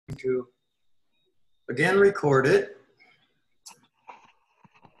to again record it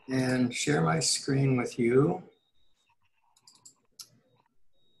and share my screen with you.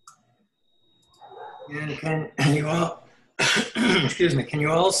 And can you all, excuse me, can you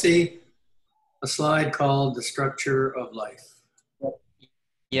all see a slide called The Structure of Life?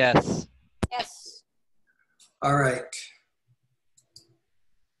 Yes. Yes. All right.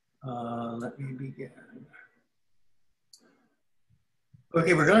 Let me begin.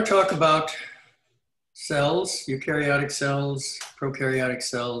 Okay, we're going to talk about cells, eukaryotic cells, prokaryotic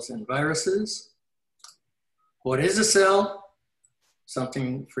cells, and viruses. What is a cell?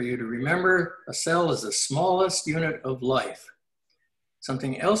 Something for you to remember. A cell is the smallest unit of life.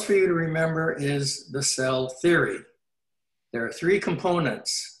 Something else for you to remember is the cell theory. There are three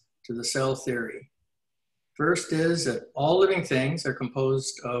components to the cell theory. First is that all living things are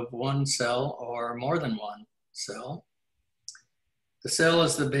composed of one cell or more than one cell. The cell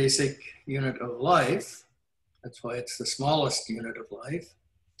is the basic unit of life. That's why it's the smallest unit of life.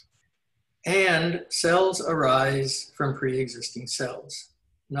 And cells arise from pre-existing cells,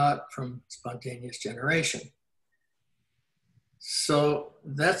 not from spontaneous generation. So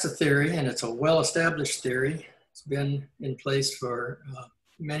that's a theory, and it's a well-established theory. It's been in place for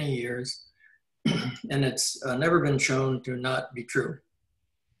many years, and it's never been shown to not be true.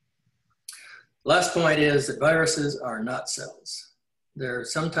 Last point is that viruses are not cells. They're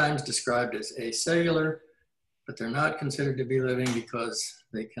sometimes described as acellular, but they're not considered to be living because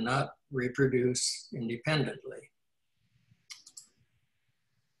they cannot reproduce independently.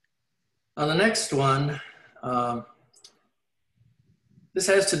 On the next one, this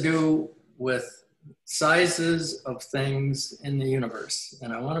has to do with sizes of things in the universe.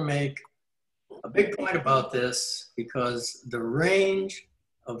 And I want to make a big point about this because the range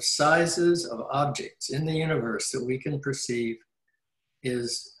of sizes of objects in the universe that we can perceive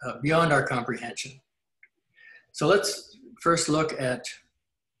is beyond our comprehension. So let's first look at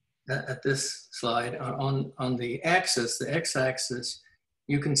this slide. On the axis, the x-axis,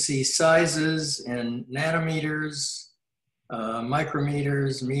 you can see sizes in nanometers,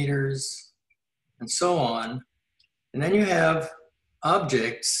 micrometers, meters, and so on. And then you have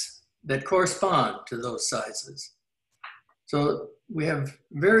objects that correspond to those sizes. So we have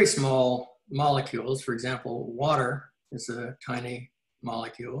very small molecules. For example, water is a tiny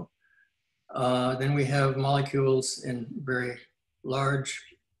molecule. Then we have molecules in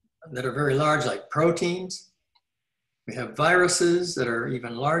that are very large, like proteins. We have viruses that are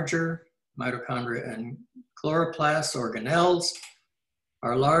even larger. Mitochondria and chloroplasts, organelles,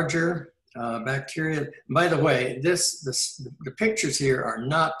 are larger. Bacteria, by the way, the pictures here are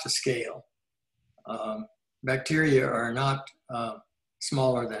not to scale. Bacteria are not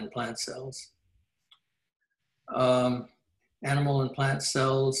smaller than plant cells. Animal and plant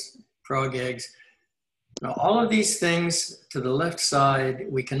cells, frog eggs. Now, all of these things to the left side,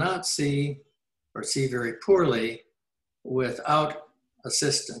 we cannot see or see very poorly without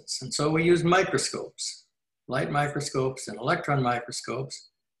assistance. And so we use microscopes, light microscopes and electron microscopes,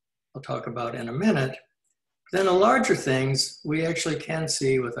 I'll talk about in a minute. Then the larger things we actually can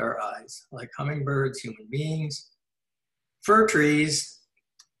see with our eyes, like hummingbirds, human beings, fir trees.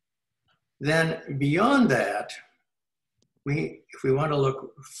 Then beyond that, if we want to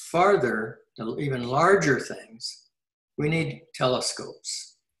look farther, to even larger things, we need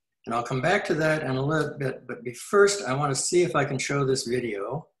telescopes. And I'll come back to that in a little bit, but first I want to see if I can show this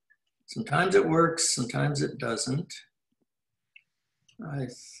video. Sometimes it works, sometimes it doesn't. I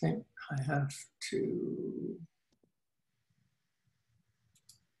think I have to.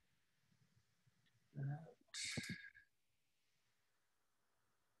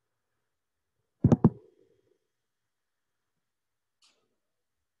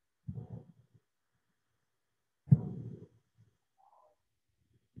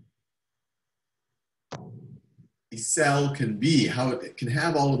 A cell can be, how it can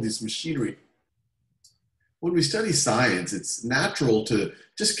have all of this machinery. When we study science, it's natural to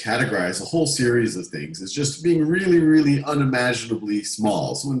just categorize a whole series of things as just being really, really unimaginably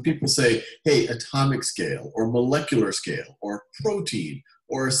small. So when people say, hey, atomic scale or molecular scale or protein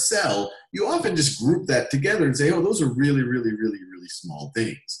or a cell, you often just group that together and say, oh, those are really, really, really, really small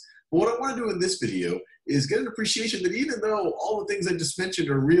things. But what I want to do in this video is get an appreciation that even though all the things I just mentioned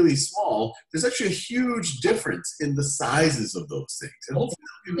are really small, there's actually a huge difference in the sizes of those things. And hopefully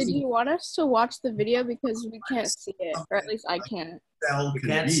Did you want us to watch the video because we can't see it, or at least I can't. Cell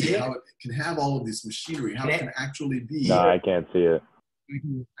can be, how it can have all of this machinery, how it can actually be. No, I can't see it.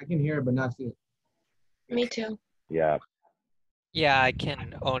 I can hear it, but not see it. Me too. Yeah. Yeah, I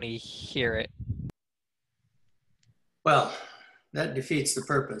can only hear it. Well, that defeats the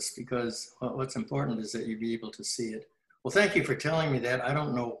purpose, because what's important is that you be able to see it. Well, thank you for telling me that. I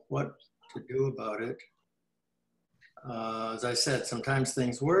don't know what to do about it. As I said, sometimes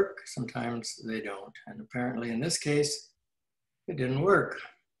things work, sometimes they don't. And apparently in this case, it didn't work.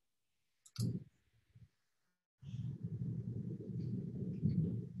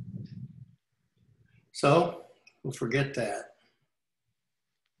 So we'll forget that.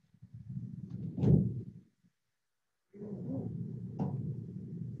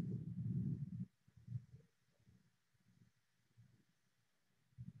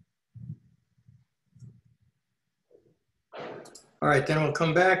 All right, then we'll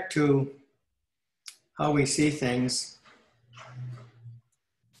come back to how we see things.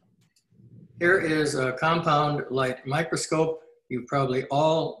 Here is a compound light microscope. You've probably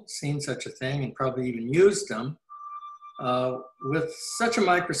all seen such a thing and probably even used them. With such a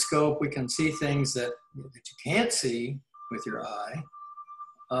microscope, we can see things that you can't see with your eye.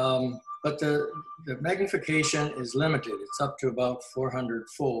 But the magnification is limited. It's up to about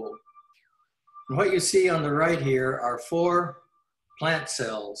 400-fold. And what you see on the right here are 4 plant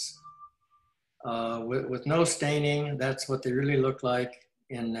cells with no staining. That's what they really look like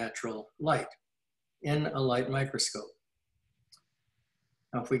in natural light, in a light microscope.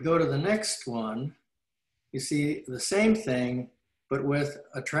 Now, if we go to the next one, you see the same thing, but with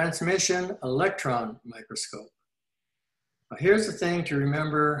a transmission electron microscope. Now, here's the thing to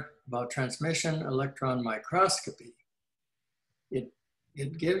remember about transmission electron microscopy.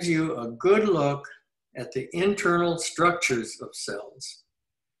 It gives you a good look at the internal structures of cells.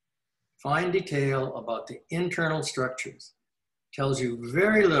 Fine detail about the internal structures. Tells you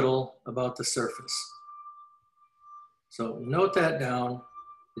very little about the surface. So note that down,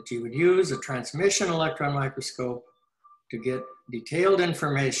 that you would use a transmission electron microscope to get detailed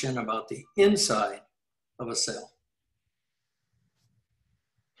information about the inside of a cell.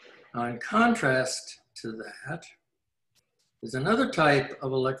 Now, in contrast to that, there's another type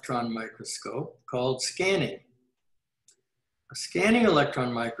of electron microscope called scanning. A scanning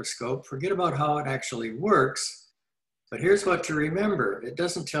electron microscope, forget about how it actually works, but here's what to remember. It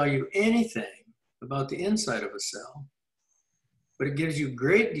doesn't tell you anything about the inside of a cell, but it gives you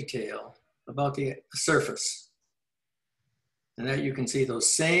great detail about the surface. And that you can see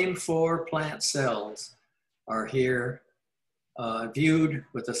those same 4 plant cells are here viewed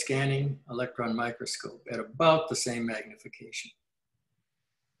with a scanning electron microscope at about the same magnification.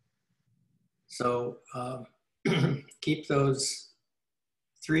 So keep those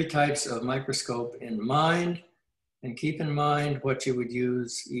 3 types of microscope in mind, and keep in mind what you would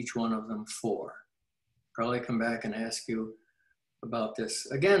use each one of them for. Probably come back and ask you about this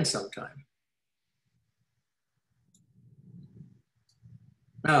again sometime.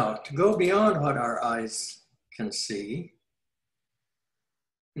 Now, to go beyond what our eyes can see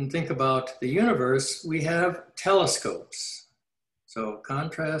and think about the universe, we have telescopes. So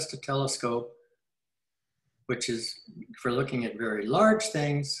contrast a telescope, which is for looking at very large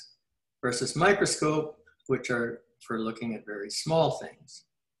things, versus microscope, which are for looking at very small things.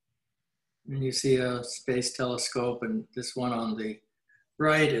 And you see a space telescope, and this one on the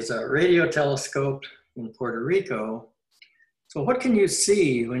right is a radio telescope in Puerto Rico. So what can you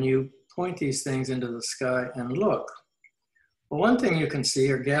see when you point these things into the sky and look? Well, one thing you can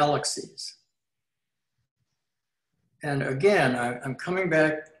see are galaxies. And again, I'm coming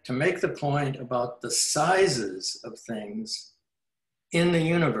back to make the point about the sizes of things in the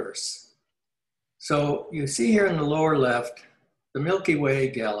universe. So you see here in the lower left, the Milky Way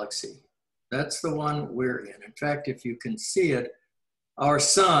galaxy. That's the one we're in. In fact, if you can see it, our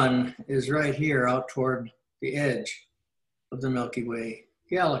sun is right here out toward the edge of the Milky Way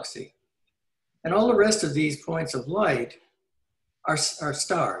galaxy. And all the rest of these points of light are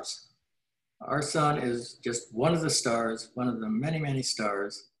stars. Our sun is just one of the stars, one of the many, many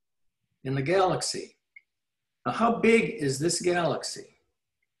stars in the galaxy. Now, how big is this galaxy?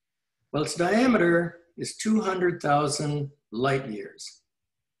 Well, its diameter is 200,000 light years.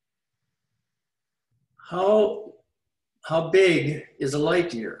 How big is a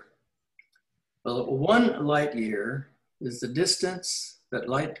light year? Well, 1 light year is the distance that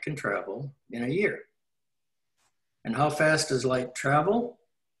light can travel in a year. And how fast does light travel?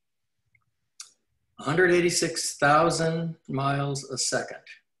 186,000 miles a second.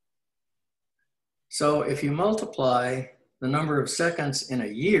 So if you multiply the number of seconds in a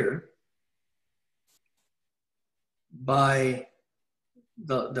year by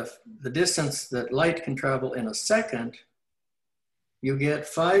the distance that light can travel in a second, you get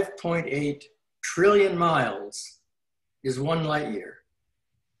 5.8 trillion miles is 1 light year.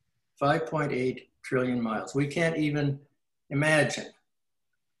 5.8 trillion miles. We can't even imagine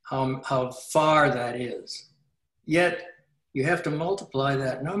how far that is. Yet you have to multiply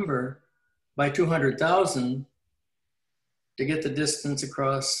that number by 200,000 to get the distance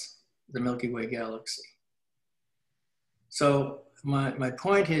across the Milky Way galaxy. So my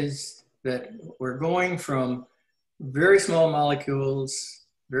point is that we're going from very small molecules,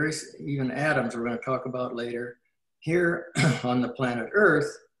 even atoms we're going to talk about later, here on the planet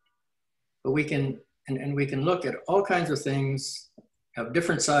Earth, but we can look at all kinds of things of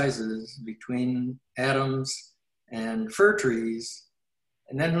different sizes between atoms and fir trees.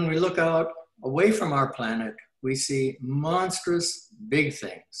 And then when we look out away from our planet, we see monstrous big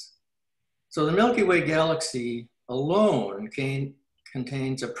things. So the Milky Way galaxy alone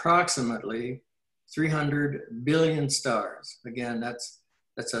contains approximately 300 billion stars. Again,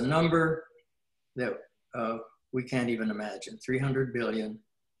 that's a number that we can't even imagine. 300 billion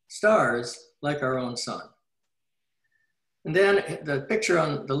stars like our own sun. And then the picture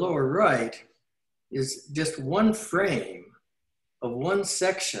on the lower right is just one frame of one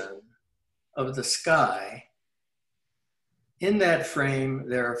section of the sky. In that frame,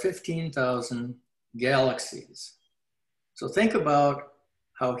 there are 15,000 galaxies. So think about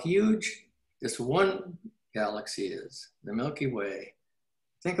how huge this one galaxy is, the Milky Way.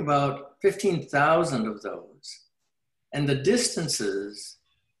 Think about 15,000 of those and the distances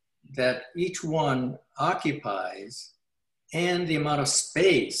that each one occupies and the amount of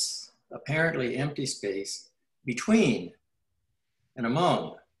space, apparently empty space, between and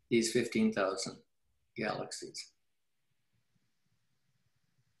among these 15,000 galaxies.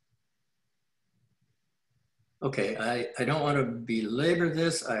 Okay, I don't want to belabor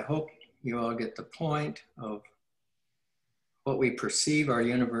this. I hope you all get the point of what we perceive our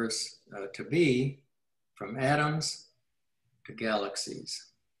universe to be, from atoms to galaxies.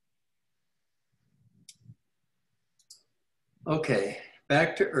 Okay,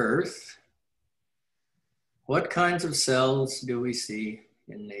 back to Earth. What kinds of cells do we see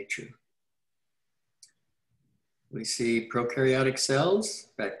in nature? We see prokaryotic cells,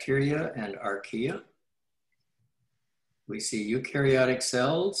 bacteria and archaea. We see eukaryotic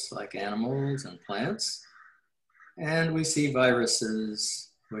cells like animals and plants. And we see viruses,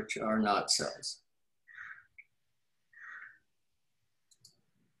 which are not cells.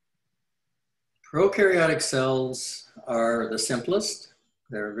 Prokaryotic cells are the simplest.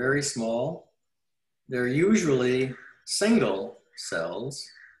 They're very small. They're usually single cells.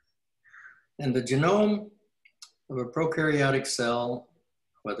 And the genome of a prokaryotic cell,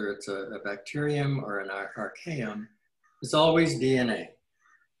 whether it's a bacterium or an archaeum, is always DNA.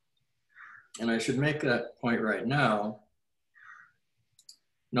 And I should make that point right now.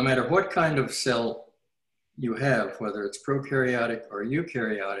 No matter what kind of cell you have, whether it's prokaryotic or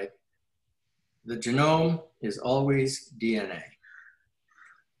eukaryotic, the genome is always DNA.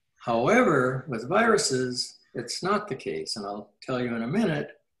 However, with viruses, it's not the case. And I'll tell you in a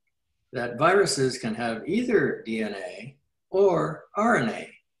minute that viruses can have either DNA or RNA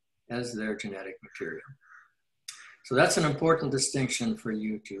as their genetic material. So that's an important distinction for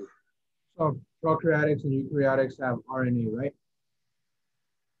you to. So prokaryotics and eukaryotics have RNA, right?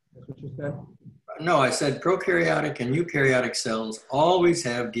 That's what you said? No, I said prokaryotic and eukaryotic cells always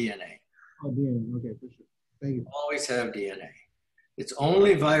have DNA. Oh, DNA, okay, for sure. Thank you. Always have DNA. It's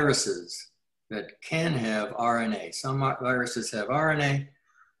only viruses that can have RNA. Some viruses have RNA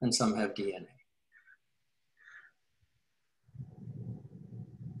and some have DNA.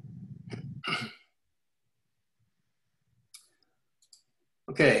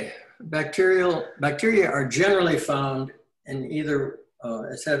 Okay, bacteria are generally found in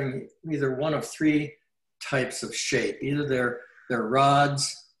as having either one of three types of shape. Either they're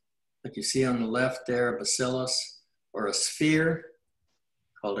rods, like you see on the left there, a bacillus, or a sphere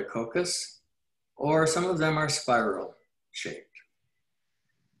called a coccus, or some of them are spiral shaped.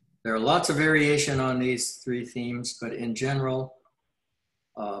 There are lots of variation on these three themes, but in general,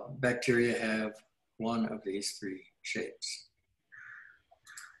 bacteria have one of these three shapes.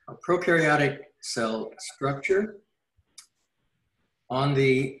 A prokaryotic cell structure. On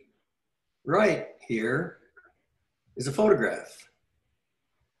the right here is a photograph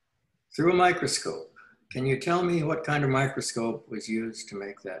through a microscope. Can you tell me what kind of microscope was used to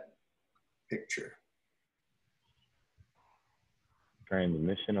make that picture?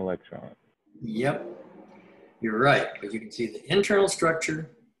 Transmission electron. Yep, you're right, because you can see the internal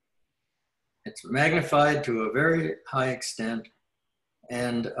structure. It's magnified to a very high extent,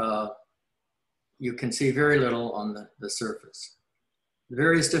 and you can see very little on the surface. The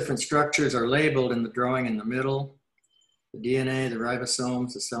various different structures are labeled in the drawing in the middle: the DNA, the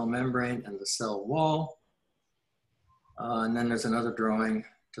ribosomes, the cell membrane, and the cell wall. And then there's another drawing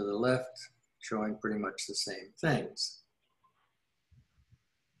to the left showing pretty much the same things.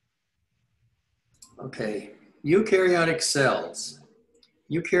 Okay, eukaryotic cells.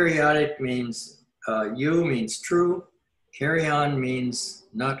 Eukaryotic means, eu means true, karyon means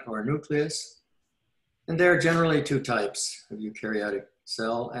nut or nucleus. And there are generally two types of eukaryotic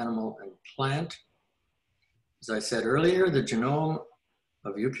cell, animal and plant. As I said earlier, the genome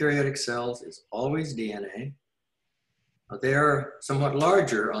of eukaryotic cells is always DNA. They are somewhat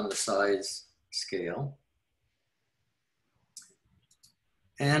larger on the size scale.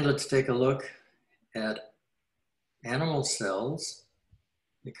 And let's take a look at animal cells.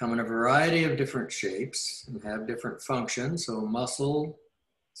 They come in a variety of different shapes and have different functions. So a muscle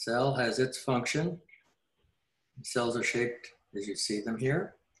cell has its function. Cells are shaped as you see them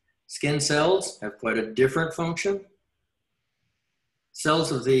here. Skin cells have quite a different function.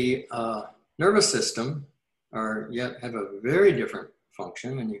 Cells of the nervous system have a very different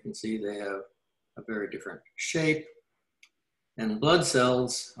function, and you can see they have a very different shape. And blood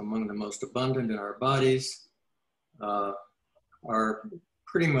cells, among the most abundant in our bodies, are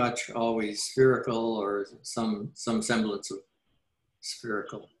pretty much always spherical or some semblance of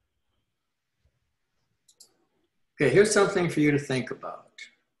spherical. Okay, here's something for you to think about.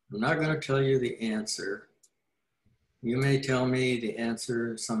 I'm not going to tell you the answer. You may tell me the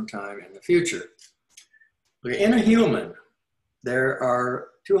answer sometime in the future. In a human, there are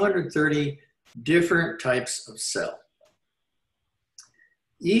 230 different types of cell.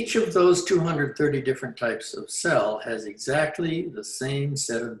 Each of those 230 different types of cell has exactly the same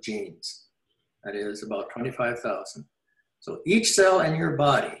set of genes. That is about 25,000. So each cell in your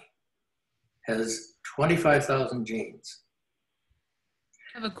body has 25,000 genes.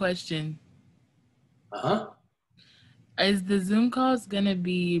 I have a question. Uh-huh. Is the Zoom calls gonna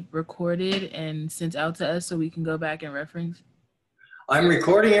be recorded and sent out to us so we can go back and reference? I'm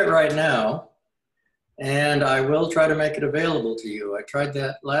recording it right now, and I will try to make it available to you. I tried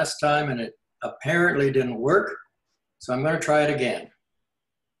that last time and it apparently didn't work, so I'm going to try it again.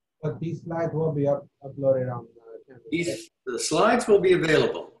 But these slides will be uploaded on Canvas. The slides will be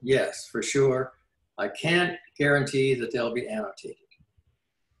available, yes, for sure. I can't guarantee that they'll be annotated.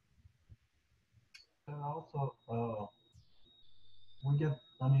 And also, we get,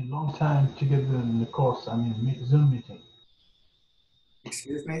 long time to get the course, Zoom meeting.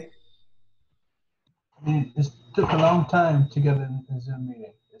 Excuse me? It took a long time to get a Zoom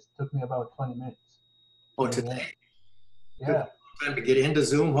meeting. It took me about 20 minutes. Oh, today? Yeah. Time to get into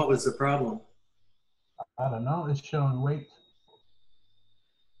Zoom? What was the problem? I don't know. It's showing wait.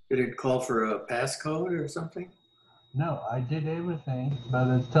 Did it call for a passcode or something? No, I did everything, but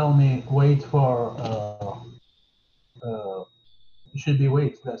it told me wait for, it should be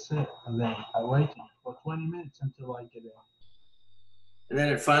wait, that's it. And then I waited for 20 minutes until I get in. And then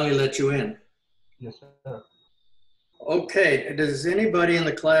it finally let you in? Yes, sir. Okay, does anybody in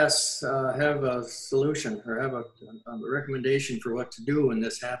the class have a solution or have a recommendation for what to do when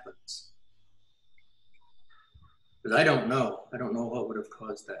this happens? Because I don't know. I don't know what would have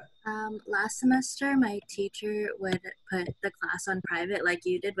caused that. Last semester, my teacher would put the class on private like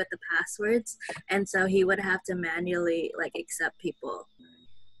you did with the passwords. And so he would have to manually accept people.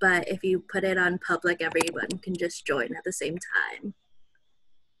 But if you put it on public, everyone can just join at the same time.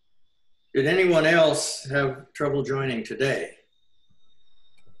 Did anyone else have trouble joining today?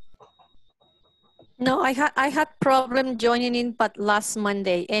 No, I had problem joining in, but last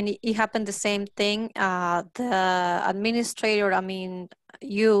Monday, and it happened the same thing. The administrator,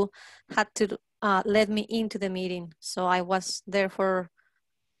 you had to let me into the meeting, so I was there for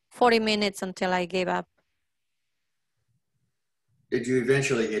 40 minutes until I gave up. Did you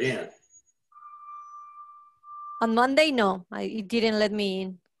eventually get in? On Monday, no, it didn't let me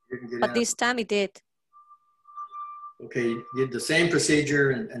in, but this time it did. Okay, you did the same procedure,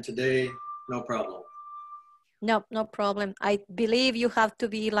 and today, no problem. No, no problem. I believe you have to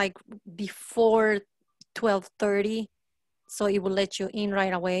be before 12:30, so it will let you in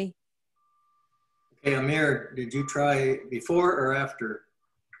right away. Okay, Amir, did you try before or after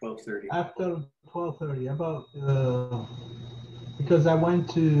 12:30? After 12:30, because I went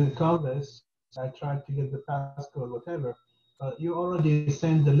to Congress, I tried to get the passcode, whatever, but you already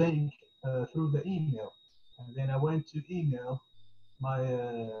sent the link through the email. And then I went to email my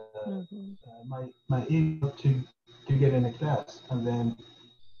my email to get in a class, and then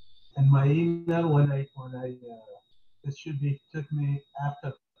my email when I it took me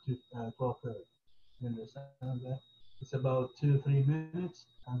after 12:30. You understand that? It's about 2-3 minutes,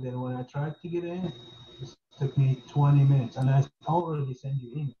 and then when I tried to get in, it took me 20 minutes, and I already sent you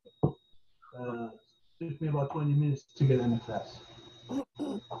email. It took me about 20 minutes to test. Well,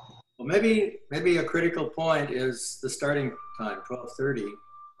 maybe a critical point is the starting time, 12:30,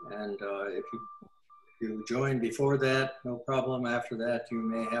 and if you join before that, no problem. After that, you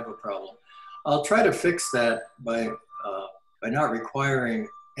may have a problem. I'll try to fix that by not requiring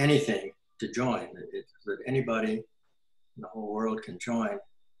anything to join. That anybody in the whole world can join.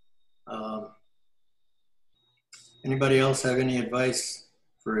 Anybody else have any advice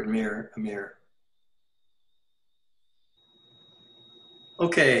for Amir?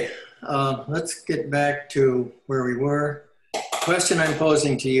 Okay, let's get back to where we were. Question I'm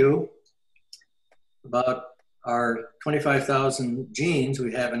posing to you about our 25,000 genes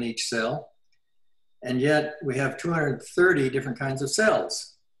we have in each cell, and yet we have 230 different kinds of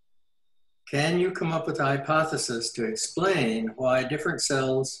cells. Can you come up with a hypothesis to explain why different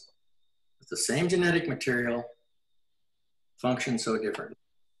cells with the same genetic material function so differently?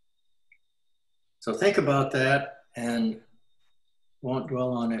 So think about that, and won't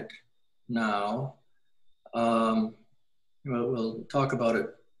dwell on it now. We'll talk about it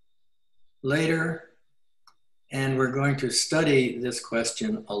later, and we're going to study this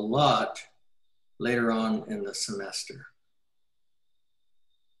question a lot later on in the semester.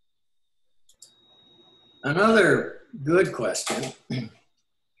 Another good question,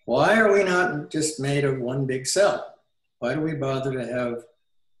 why are we not just made of one big cell? Why do we bother to have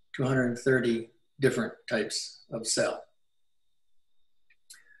 230 different types of cell?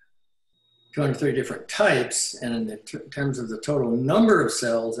 230 different types, and in terms of the total number of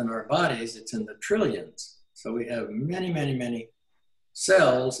cells in our bodies, it's in the trillions. So we have many, many, many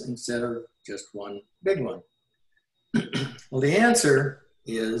cells instead of just one big one. Well, the answer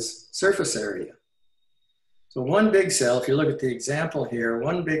is surface area. So one big cell, if you look at the example here,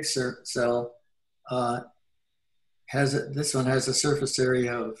 one big cell this one has a surface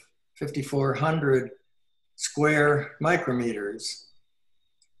area of 5,400 square micrometers.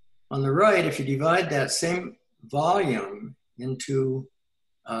 On the right, if you divide that same volume into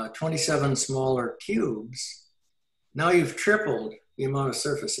 27 smaller cubes, now you've tripled the amount of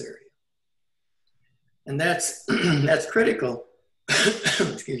surface area. And that's critical,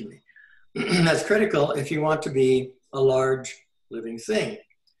 excuse me, that's critical if you want to be a large living thing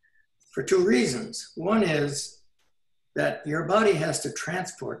for two reasons. One is that your body has to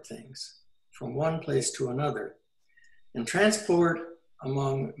transport things from one place to another. And transport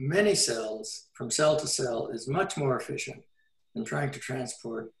among many cells, from cell to cell, is much more efficient than trying to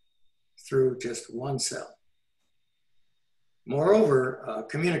transport through just one cell. Moreover,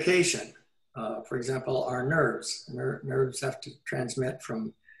 communication, for example, our nerves. Nerves have to transmit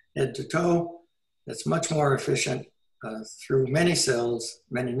from head to toe. That's much more efficient through many cells,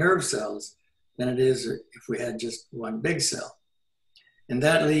 many nerve cells, than it is if we had just one big cell. And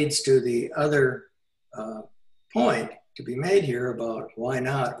that leads to the other point to be made here about why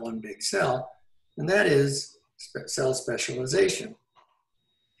not one big cell, and that is cell specialization.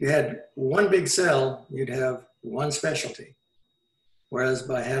 If you had one big cell, you'd have one specialty. Whereas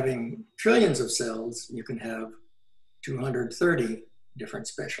by having trillions of cells, you can have 230 different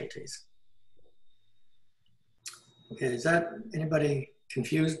specialties. Okay, is that anybody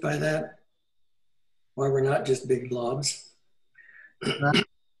confused by that? Why we're not just big blobs?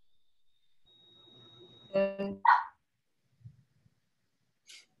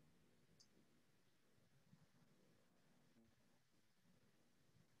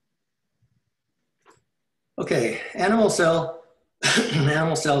 Okay, animal cell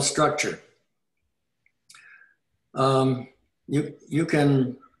structure. You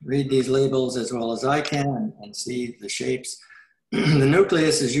can read these labels as well as I can and see the shapes. The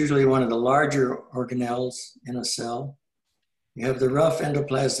nucleus is usually one of the larger organelles in a cell. You have the rough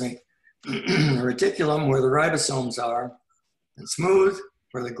endoplasmic reticulum where the ribosomes are, and smooth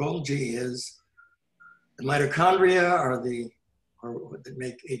where the Golgi is. The mitochondria are what they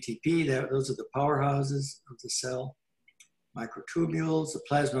make ATP, those are the powerhouses of the cell. Microtubules, the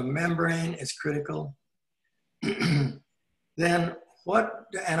plasma membrane is critical. Then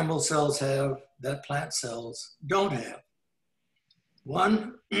what do animal cells have that plant cells don't have?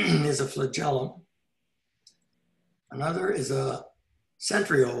 One is a flagellum. Another is a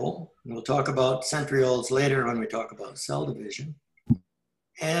centriole, and we'll talk about centrioles later when we talk about cell division,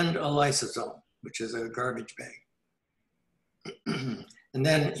 and a lysosome, which is a garbage bag. And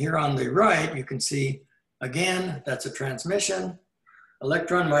then here on the right, you can see, again, that's a transmission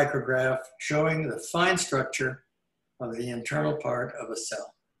electron micrograph showing the fine structure of the internal part of a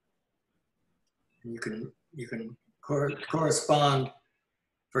cell. And you can correspond,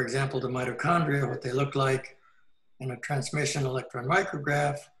 for example, to mitochondria, what they look like in a transmission electron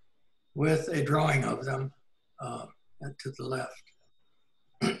micrograph with a drawing of them to the left.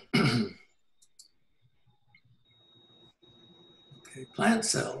 Okay, plant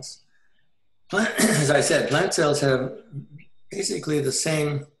cells. As I said, plant cells have basically the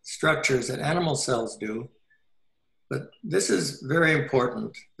same structures that animal cells do, but this is very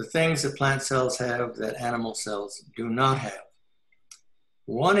important. The things that plant cells have that animal cells do not have.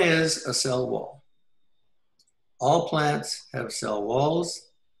 One is a cell wall. All plants have cell walls.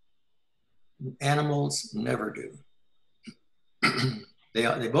 Animals never do.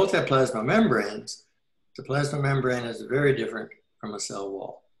 They both have plasma membranes. The plasma membrane is very different from a cell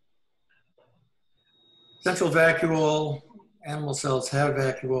wall. Central vacuole, animal cells have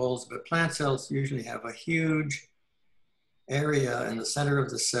vacuoles, but plant cells usually have a huge area in the center of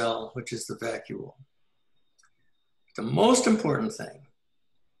the cell, which is the vacuole. The most important thing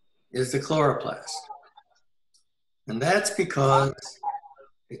is the chloroplast. And that's because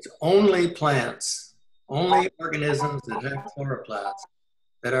it's only plants, only organisms that have chloroplasts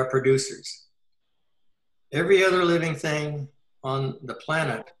that are producers. Every other living thing on the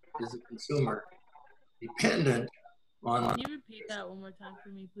planet is a consumer, dependent on... Can you repeat that one more time for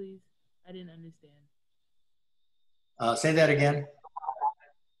me, please? I didn't understand. Say that again.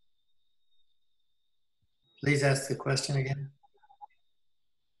 Please ask the question again.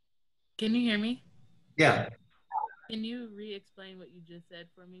 Can you hear me? Yeah. Can you re-explain what you just said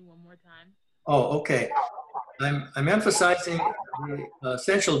for me one more time? Oh, okay. I'm emphasizing the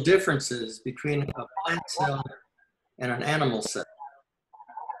essential differences between a plant cell and an animal cell.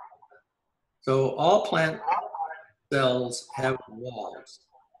 So all plant cells have walls,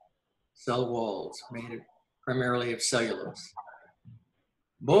 cell walls made primarily of cellulose.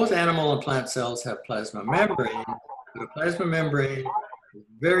 Both animal and plant cells have plasma membrane, but a plasma membrane is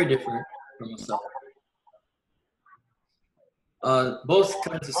very different from a cell. Both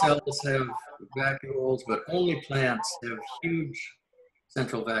kinds of cells have vacuoles, but only plants have huge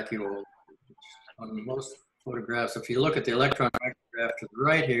central vacuoles. On most photographs, if you look at the electron micrograph to the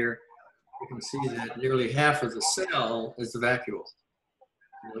right here, you can see that nearly half of the cell is the vacuole.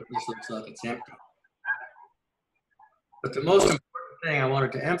 This looks like it's empty. But the most important thing I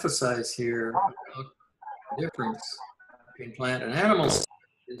wanted to emphasize here about the difference between plant and animal cells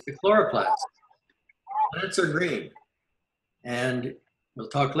is the chloroplast. Plants are green. And we'll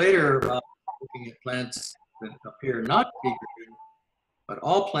talk later about looking at plants that appear not to be green, but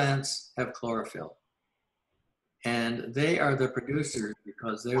all plants have chlorophyll. And they are the producers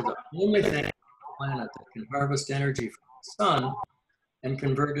because they're the only thing on the planet that can harvest energy from the sun and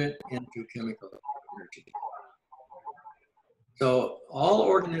convert it into chemical energy. So all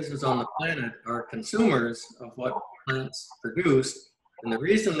organisms on the planet are consumers of what plants produce, and the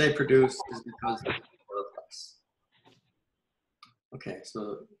reason they produce is because of the chloroplast. Okay,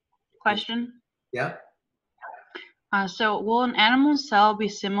 so. Question? Yeah? So will an animal cell be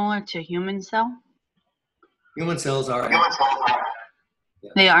similar to human cell? Human cells are.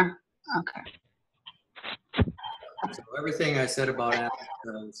 Yeah. They are? Okay. So everything I said about animal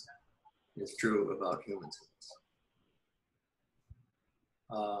cells is true about human cells.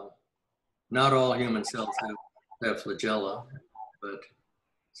 Not all human cells have flagella, but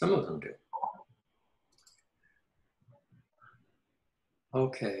some of them do.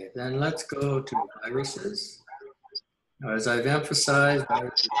 Okay, then let's go to viruses. As I've emphasized,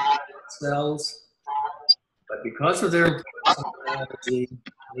 viruses are cells, but because of their importance in biology,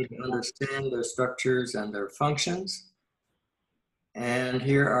 we need to understand their structures and their functions. And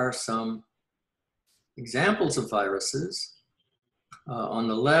here are some examples of viruses. On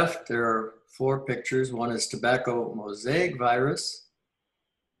the left, there are 4 pictures. One is tobacco mosaic virus,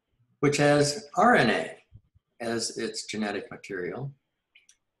 which has RNA as its genetic material.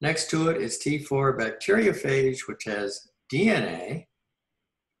 Next to it is T4 bacteriophage, which has DNA.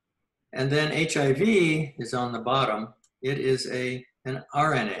 And then HIV is on the bottom. It is an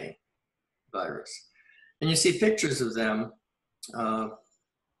RNA virus. And you see pictures of them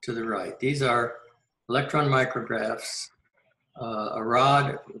to the right. These are electron micrographs. A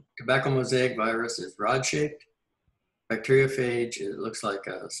rod, tobacco mosaic virus is rod-shaped. Bacteriophage, it looks like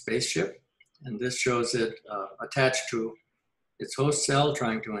a spaceship. And this shows it attached to its host cell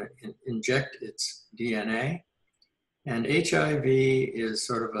trying to inject its DNA. And HIV is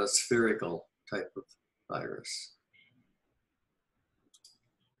sort of a spherical type of virus.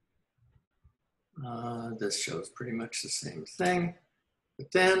 This shows pretty much the same thing.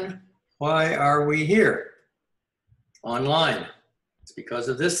 But then, why are we here online? It's because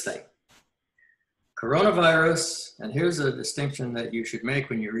of this thing. Coronavirus, and here's a distinction that you should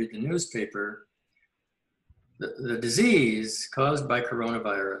make when you read the newspaper. The disease caused by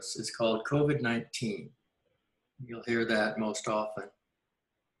coronavirus is called COVID-19. You'll hear that most often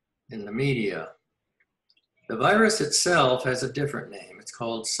in the media. The virus itself has a different name. It's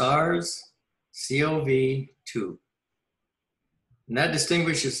called SARS-CoV-2. And that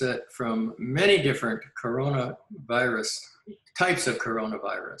distinguishes it from many different coronavirus, types of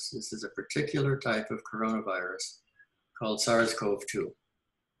coronavirus. This is a particular type of coronavirus called SARS-CoV-2.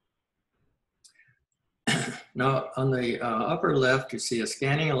 Now, on the upper left, you see a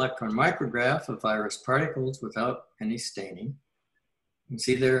scanning electron micrograph of virus particles without any staining. You can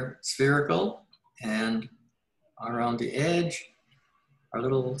see they're spherical, and around the edge are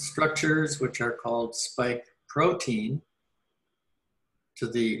little structures which are called spike protein. To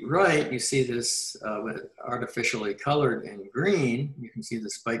the right, you see this artificially colored in green. You can see the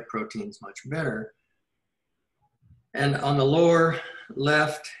spike proteins much better. And on the lower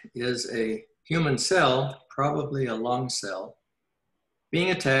left is a human cell, probably a lung cell,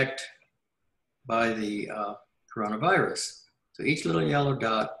 being attacked by the coronavirus. So each little yellow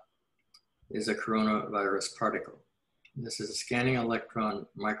dot is a coronavirus particle. This is a scanning electron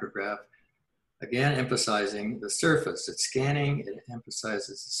micrograph, again emphasizing the surface. It's scanning, it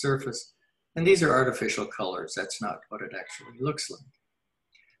emphasizes the surface, and these are artificial colors. That's not what it actually looks like.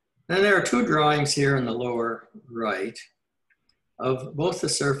 Then there are two drawings here in the lower right of both the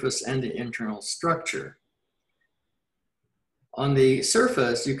surface and the internal structure. On the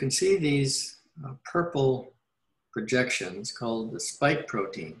surface, you can see these purple projections called the spike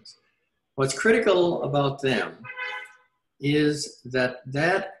proteins. What's critical about them is that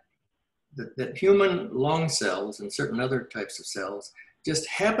human lung cells and certain other types of cells just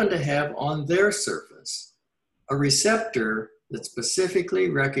happen to have on their surface a receptor that specifically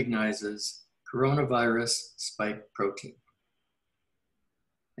recognizes coronavirus spike protein.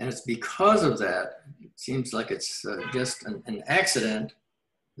 And it's because of that, it seems like it's just an accident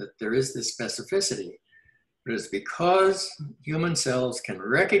that there is this specificity, but it's because human cells can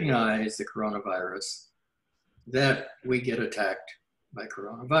recognize the coronavirus that we get attacked by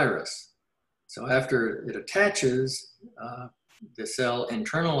coronavirus. So after it attaches, the cell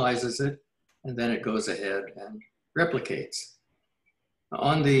internalizes it, and then it goes ahead and replicates.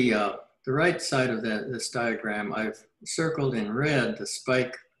 On the right side of this diagram, I've circled in red the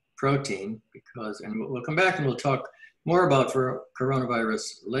spike protein because, and we'll come back and we'll talk more about for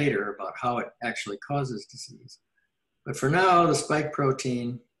coronavirus later about how it actually causes disease. But for now, the spike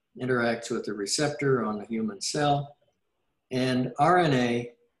protein interacts with the receptor on the human cell, and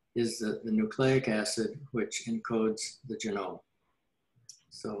RNA is the nucleic acid which encodes the genome.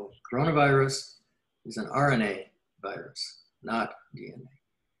 So coronavirus is an RNA virus, not DNA.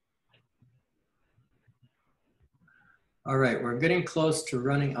 All right, we're getting close to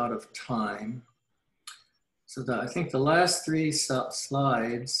running out of time. So I think the last three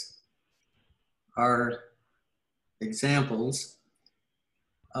slides are examples.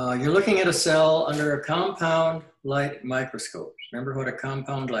 You're looking at a cell under a compound light microscope. Remember what a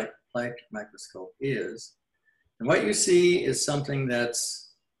compound light microscope is. And what you see is something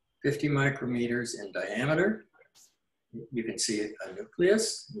that's 50 micrometers in diameter. You can see a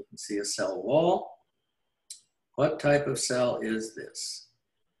nucleus, you can see a cell wall. What type of cell is this?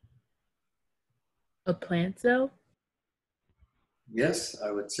 A plant cell? Yes,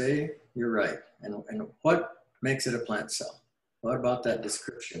 I would say you're right. And what makes it a plant cell? What about that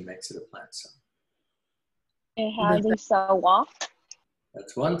description makes it a plant cell? It has a cell wall.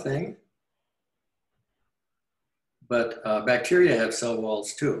 That's one thing. But bacteria have cell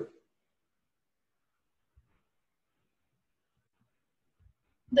walls too.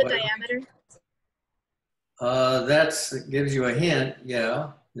 The diameter? That gives you a hint,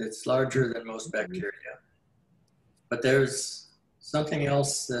 yeah. It's larger than most bacteria. But there's something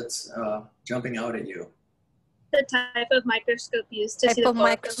else that's jumping out at you. The type of microscope used to see the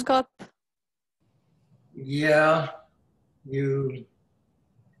microscope? Yeah, you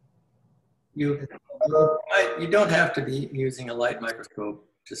don't have to be using a light microscope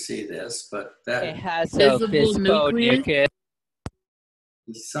to see this, but that it has a visible nucleus.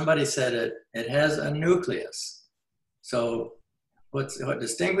 Somebody said it has a nucleus. So what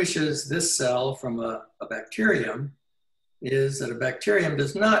distinguishes this cell from a bacterium is that a bacterium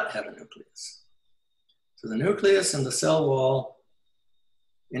does not have a nucleus. So the nucleus and the cell wall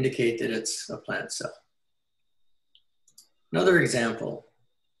indicate that it's a plant cell. Another example,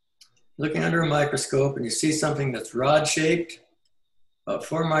 looking under a microscope and you see something that's rod-shaped, about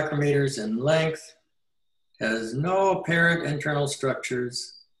 4 micrometers in length, has no apparent internal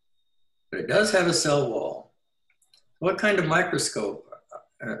structures, but it does have a cell wall. What kind of microscope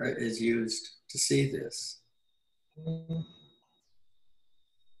is used to see this?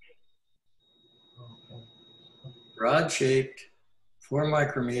 rod-shaped, 4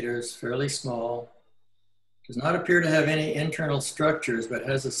 micrometers, fairly small. Does not appear to have any internal structures, but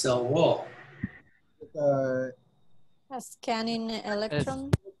has a cell wall. A scanning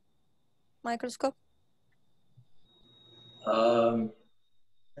electron microscope.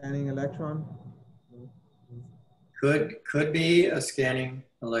 Scanning electron. Could be a scanning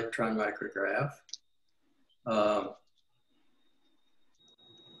electron micrograph.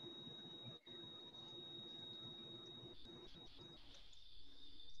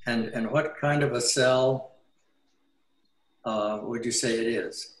 And what kind of a cell would you say it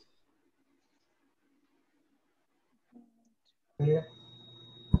is? Yeah.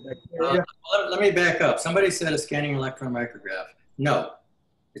 Let me back up. Somebody said a scanning electron micrograph. No,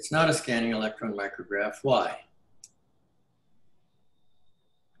 it's not a scanning electron micrograph. Why?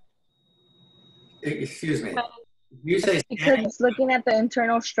 Excuse me. You say because it's looking at the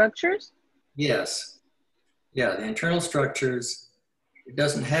internal structures? Yes. Yeah, the internal structures, it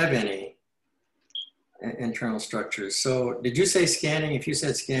doesn't have any internal structures. So did you say scanning? If you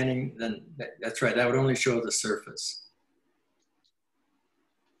said scanning, then that's right. That would only show the surface.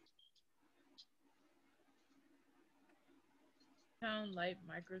 Light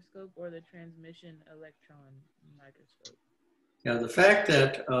microscope or the transmission electron microscope? Yeah, the fact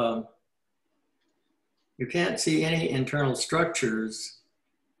that you can't see any internal structures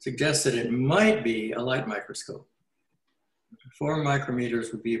suggests that it might be a light microscope. 4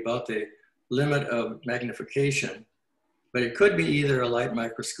 micrometers would be about the limit of magnification, but it could be either a light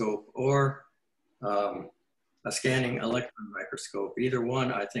microscope or a scanning electron microscope. Either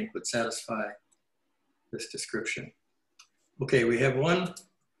one, I think, would satisfy this description. Okay, we have 1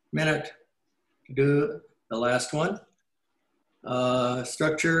 minute to do the last one.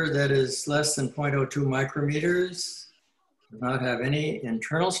 Structure that is less than 0.02 micrometers, does not have any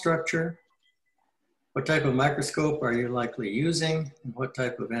internal structure. What type of microscope are you likely using? And what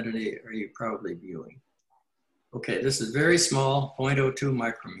type of entity are you probably viewing? Okay, this is very small, 0.02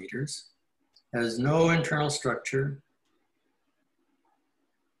 micrometers, has no internal structure.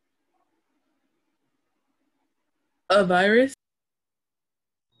 A virus?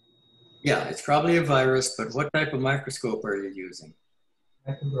 Yeah, it's probably a virus, but what type of microscope are you using?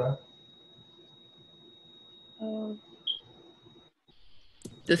 Micrograph.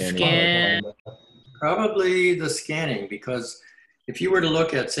 The scan. Probably the scanning, because if you were to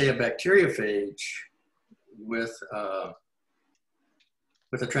look at, say, a bacteriophage with a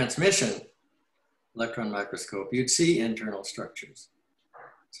transmission electron microscope, you'd see internal structures.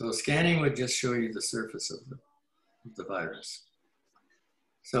 So scanning would just show you the surface of the virus.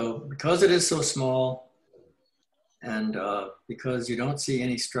 So because it is so small and because you don't see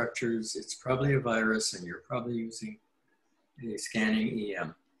any structures, it's probably a virus and you're probably using a scanning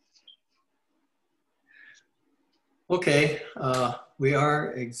EM. Okay, we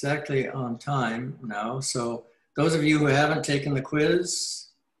are exactly on time now. So those of you who haven't taken the quiz,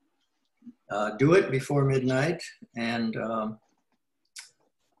 do it before midnight, and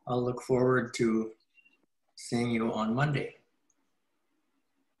I'll look forward to seeing you on Monday.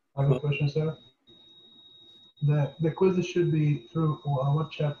 I have a question, sir. The quiz should be through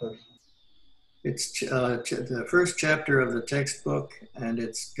what chapters? It's the first chapter of the textbook, and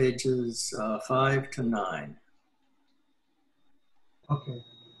it's pages 5 to 9. Okay.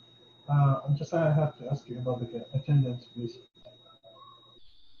 I have to ask you about the attendance, please.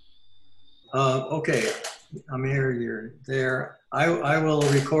 Okay, Amir, you're there. I will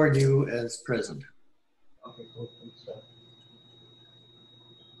record you as present. Okay, cool. Thanks, sir.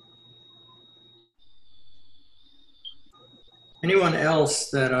 Anyone else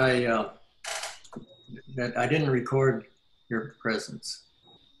that I didn't record your presence?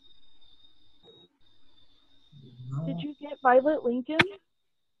 No? Did you get Violet Lincoln?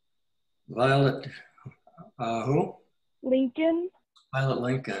 Violet, who? Lincoln. Violet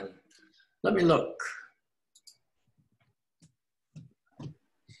Lincoln. Let me look.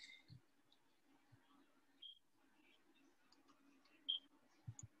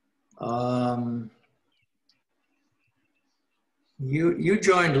 You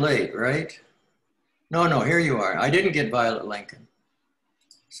joined late, right? No, here you are. I didn't get Violet Lincoln.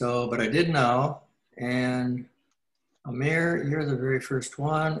 So, but I did now. And Amir, you're the very first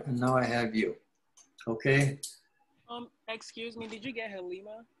one, and now I have you. Okay? Excuse me, did you get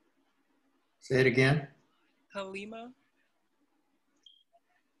Halima? Say it again. Halima?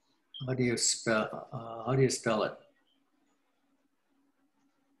 How do you spell it?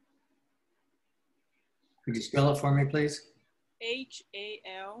 Could you spell it for me, please?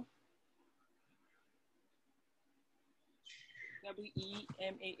 HALWEMAH.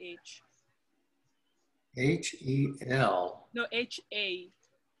 H-E-L. No, H-A.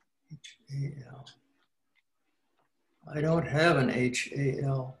 H-A-L. I don't have an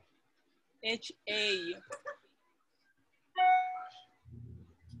H-A-L. H-A.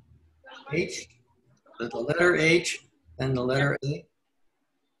 H, the letter H and the letter A.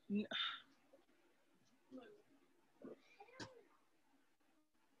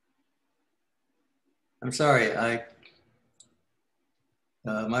 I'm sorry,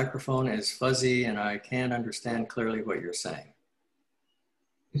 the microphone is fuzzy and I can't understand clearly what you're saying.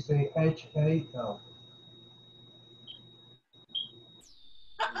 You say H-A-L.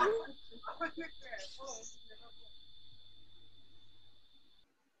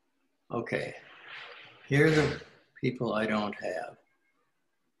 Okay, here are the people I don't have.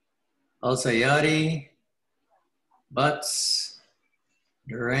 Al-Sayadi, Butts,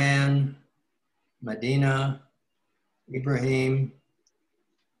 Duran, Medina, Ibrahim,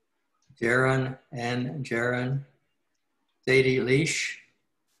 Jaron and Jaron, Sadie Leash,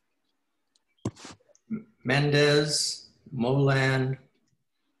 Mendez, Moland,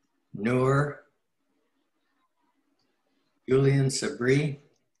 Noor, Julian Sabri,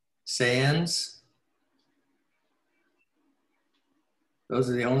 Sands. Those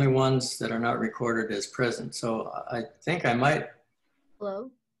are the only ones that are not recorded as present. So I think I might.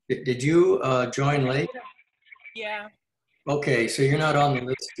 Hello? Did you join late? Yeah. Okay, so you're not on the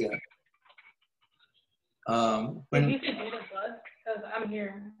list yet. Maybe you could do the bus, because I'm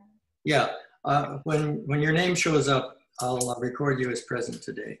here. Yeah, when your name shows up, I'll record you as present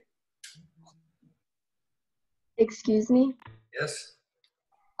today. Excuse me? Yes?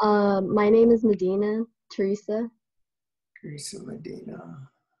 My name is Medina, Teresa. Teresa Medina.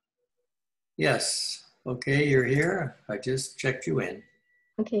 Yes, okay, you're here. I just checked you in.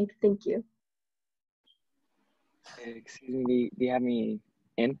 Okay, thank you. Excuse me, do you have me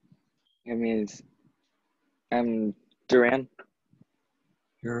in? I mean, I'm Duran.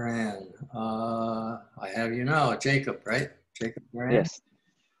 Duran. I have you now, Jacob, right? Jacob Duran? Yes.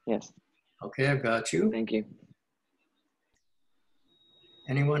 Yes. Okay, I've got you. Thank you.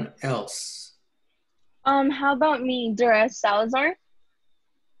 Anyone else? How about me, Doris Salazar?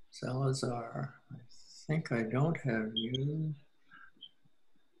 Salazar. I think I don't have you.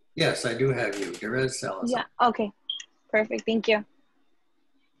 Yes, I do have you, Derez Salazar. Yeah, okay. Perfect, thank you.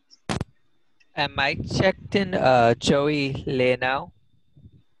 Am I checked in Joey Lenau?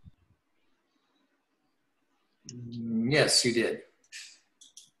 Yes, you did.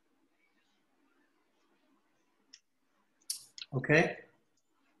 Okay.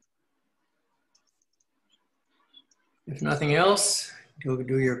 If nothing else, go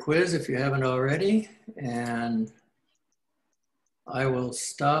do your quiz if you haven't already, and I will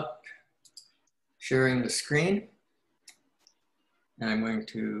stop sharing the screen. And I'm going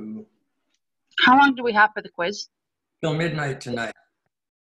to... How long do we have for the quiz? Till midnight tonight.